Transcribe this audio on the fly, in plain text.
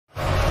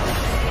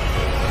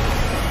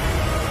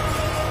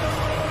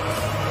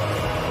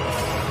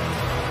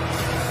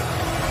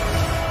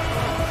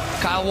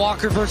Kyle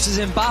Walker versus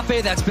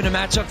Mbappe. That's been a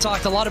matchup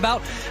talked a lot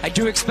about. I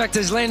do expect,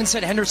 as Landon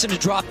said, Henderson to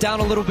drop down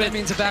a little bit. It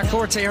means a back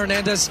four. Teo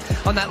Hernandez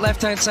on that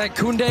left-hand side.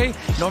 Koundé,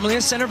 normally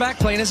a center back,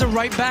 playing as a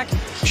right back.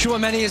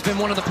 Chouameni has been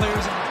one of the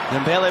players.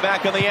 Dembele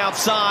back on the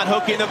outside,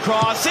 hooking the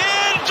cross in.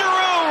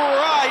 Giroud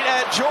right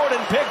at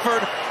Jordan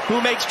Pickford,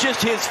 who makes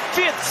just his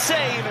 5th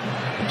save.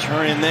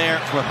 Turn in there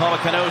for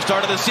Upamecano.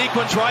 Started the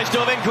sequence. Rice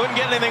dove in, couldn't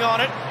get anything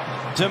on it.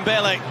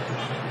 Dembele.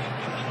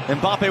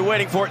 Mbappe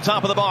waiting for it,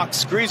 top of the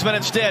box. Griezmann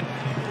instead.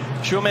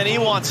 Chouameni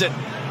wants it.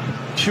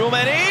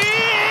 Chouameni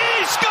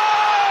scores!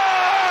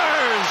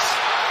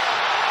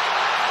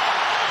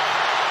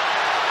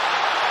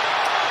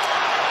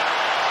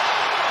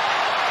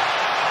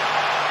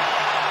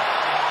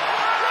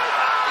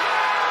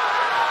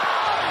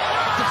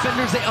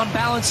 Defenders, they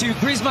unbalance you.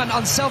 Griezmann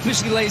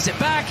unselfishly lays it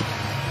back,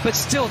 but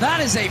still,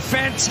 that is a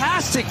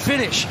fantastic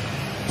finish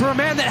for a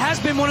man that has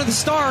been one of the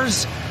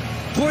stars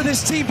for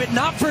this team, but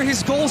not for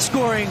his goal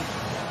scoring.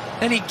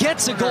 And he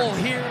gets a goal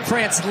here.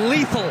 France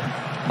lethal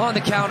on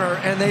the counter,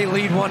 and they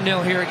lead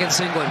 1-0 here against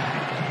England.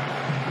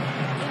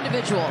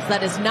 Individuals,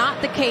 that is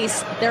not the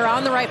case. They're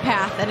on the right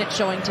path, and it's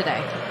showing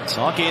today.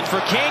 Saka in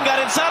for King,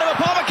 got inside of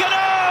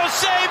Upamecano,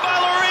 saved by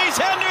Lloris.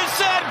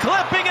 Henderson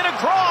clipping it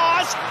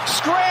across,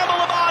 scramble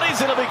of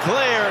bodies, it'll be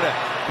cleared.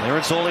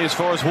 Clearance only as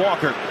far as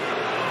Walker.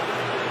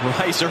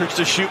 Rice urged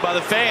to shoot by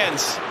the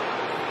fans.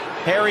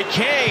 Harry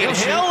Kane,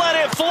 he'll let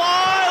it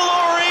fly.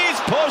 Lloris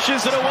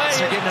pushes it away.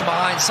 They're getting him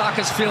behind.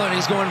 Saka's feeling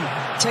he's going,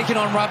 taking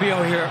on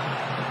Rabiot here.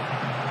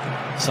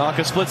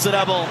 Saka splits the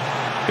double.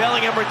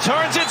 Bellingham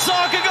returns it.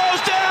 Saka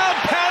goes down.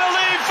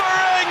 Penalty for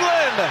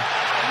England.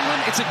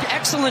 It's an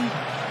excellent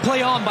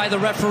play on by the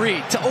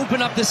referee to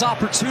open up this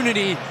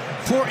opportunity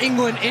for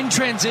England in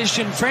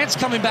transition. France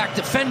coming back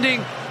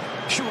defending.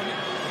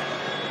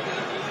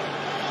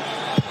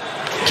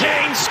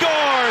 Kane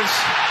scores.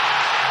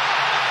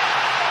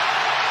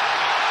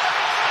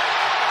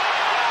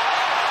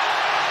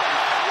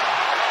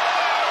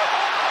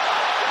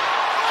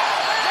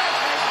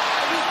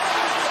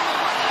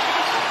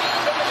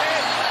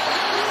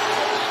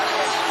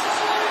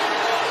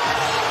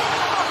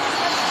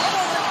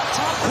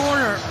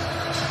 Corner.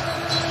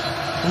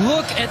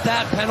 Look at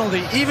that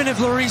penalty. Even if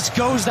Lloris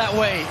goes that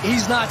way,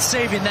 he's not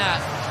saving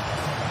that.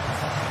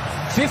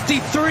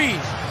 53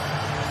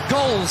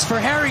 goals for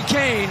Harry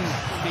Kane.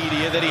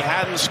 Media that he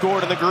hadn't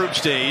scored in the group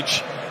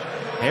stage.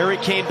 Harry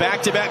Kane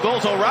back-to-back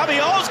goals. Oh,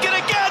 Rabiot's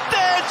gonna get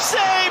there.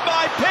 Saved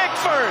by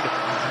Pickford.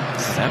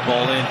 That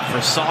ball in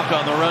for Saka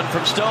on the run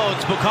from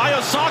Stones.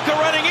 Bukayo Saka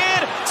running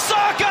in.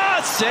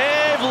 Saka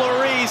save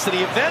Lloris, and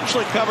he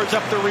eventually covers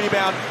up the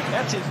rebound.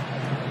 That's his.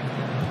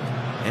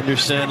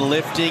 Henderson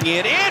lifting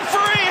it in,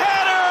 free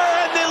header,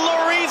 and then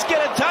Lloris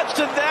get a touch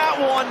to that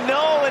one.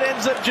 No, it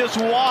ends up just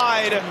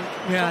wide.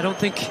 Yeah, I don't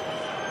think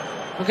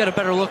we'll get a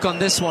better look on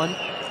this one.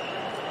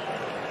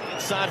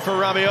 Inside for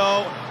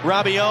Rabiot.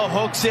 Rabiot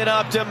hooks it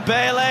up.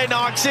 Dembele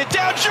knocks it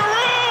down.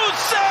 Giroud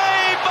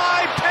saved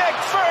by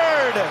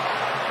Pickford.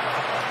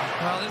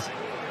 Well, this...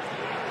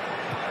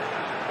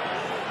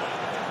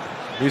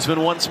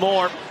 Griezmann once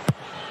more.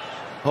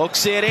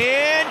 Hooks it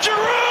in.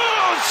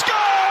 Giroud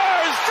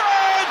scores.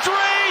 France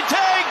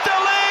retake the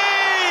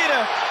lead.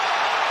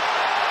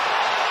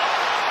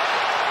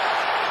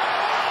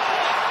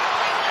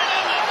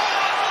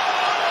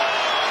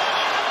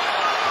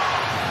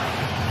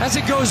 As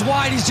it goes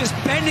wide, he's just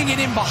bending it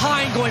in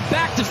behind, going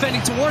back,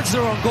 defending towards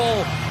their own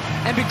goal.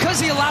 And because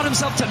he allowed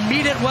himself to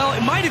meet it well,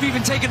 it might have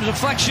even taken a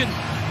deflection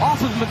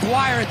off of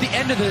Maguire at the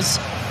end of this.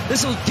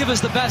 This will give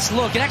us the best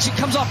look. It actually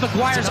comes off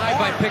Maguire's eye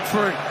by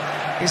Pickford.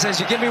 He says,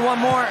 you give me one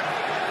more.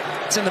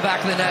 It's in the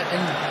back of the net.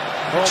 And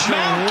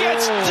Mount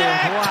gets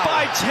decked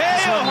by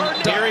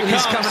Teo.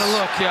 He's coming to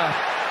look, yeah.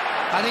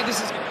 I think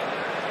this is...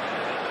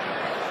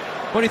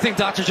 What do you think,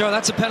 Dr. Joe?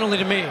 That's a penalty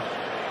to me.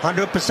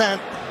 100%.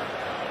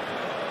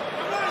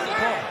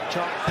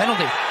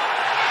 Penalty.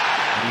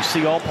 And you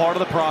see all part of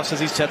the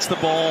process. He sets the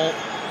ball,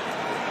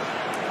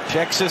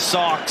 checks his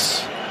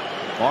socks,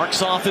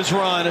 marks off his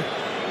run. No,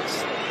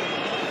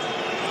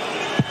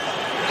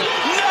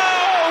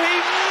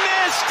 he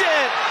missed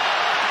it.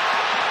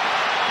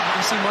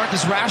 You see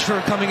Marcus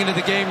Rashford coming into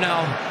the game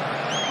now.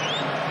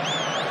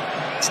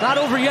 It's not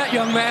over yet,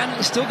 young man.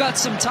 He's still got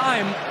some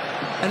time.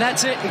 And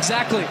that's it,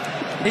 exactly.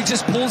 He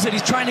just pulls it.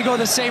 He's trying to go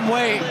the same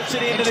way. Puts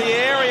it into the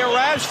area.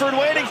 Rashford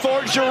waiting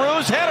for it.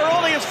 Giroud's header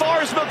only as far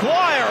as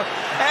Maguire.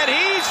 And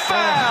he's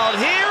fouled.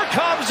 Here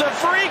comes a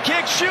free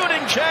kick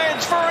shooting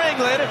chance for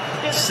England.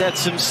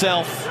 Sets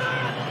himself.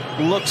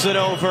 Looks it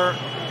over.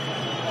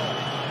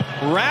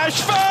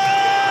 Rashford!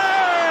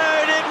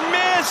 It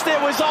missed. It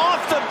was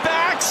off the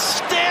back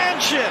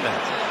stanchion.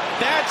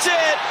 That's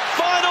it.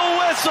 Final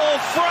whistle.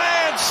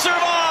 France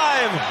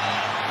survive.